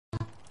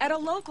At a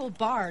local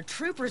bar,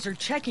 troopers are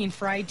checking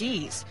for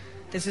IDs.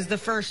 This is the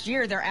first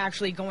year they're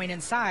actually going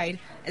inside,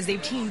 as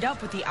they've teamed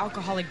up with the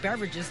Alcoholic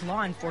Beverages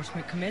Law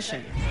Enforcement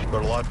Commission.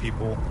 But a lot of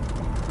people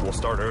will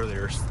start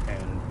earlier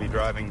and be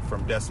driving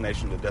from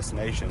destination to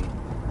destination,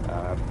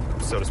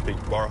 so to speak,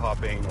 bar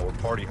hopping or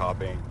party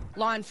hopping.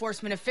 Law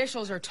enforcement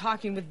officials are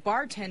talking with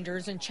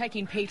bartenders and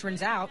checking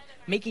patrons out,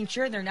 making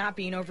sure they're not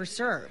being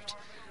overserved.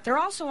 They're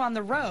also on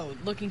the road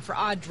looking for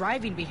odd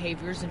driving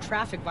behaviors and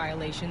traffic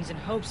violations in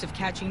hopes of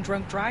catching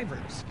drunk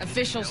drivers.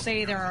 Officials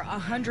say there are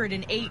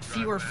 108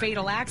 fewer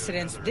fatal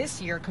accidents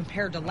this year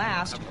compared to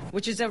last,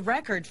 which is a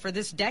record for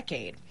this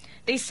decade.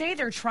 They say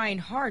they're trying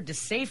hard to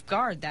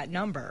safeguard that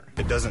number.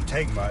 It doesn't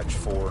take much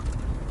for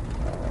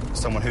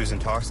someone who's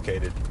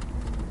intoxicated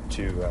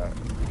to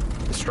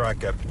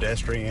strike a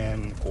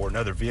pedestrian or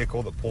another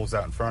vehicle that pulls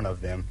out in front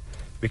of them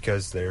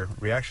because their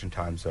reaction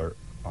times are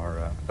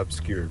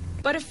obscured.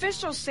 But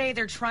officials say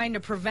they're trying to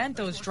prevent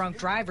those drunk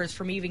drivers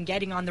from even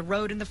getting on the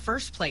road in the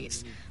first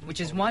place,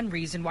 which is one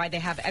reason why they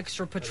have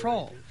extra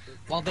patrol.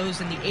 While those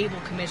in the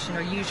ABLE Commission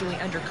are usually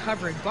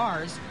undercover at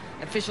bars,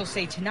 officials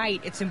say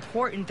tonight it's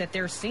important that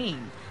they're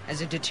seen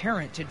as a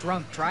deterrent to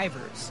drunk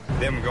drivers.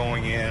 Them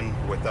going in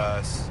with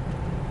us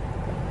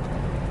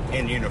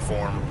in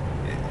uniform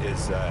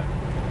is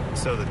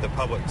so that the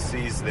public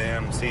sees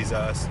them, sees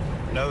us,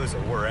 knows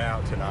that we're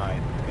out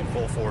tonight in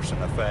full force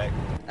and effect.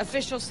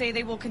 Officials say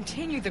they will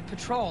continue the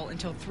patrol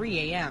until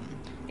 3 a.m.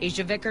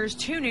 Asia Vickers,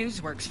 2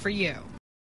 News works for you.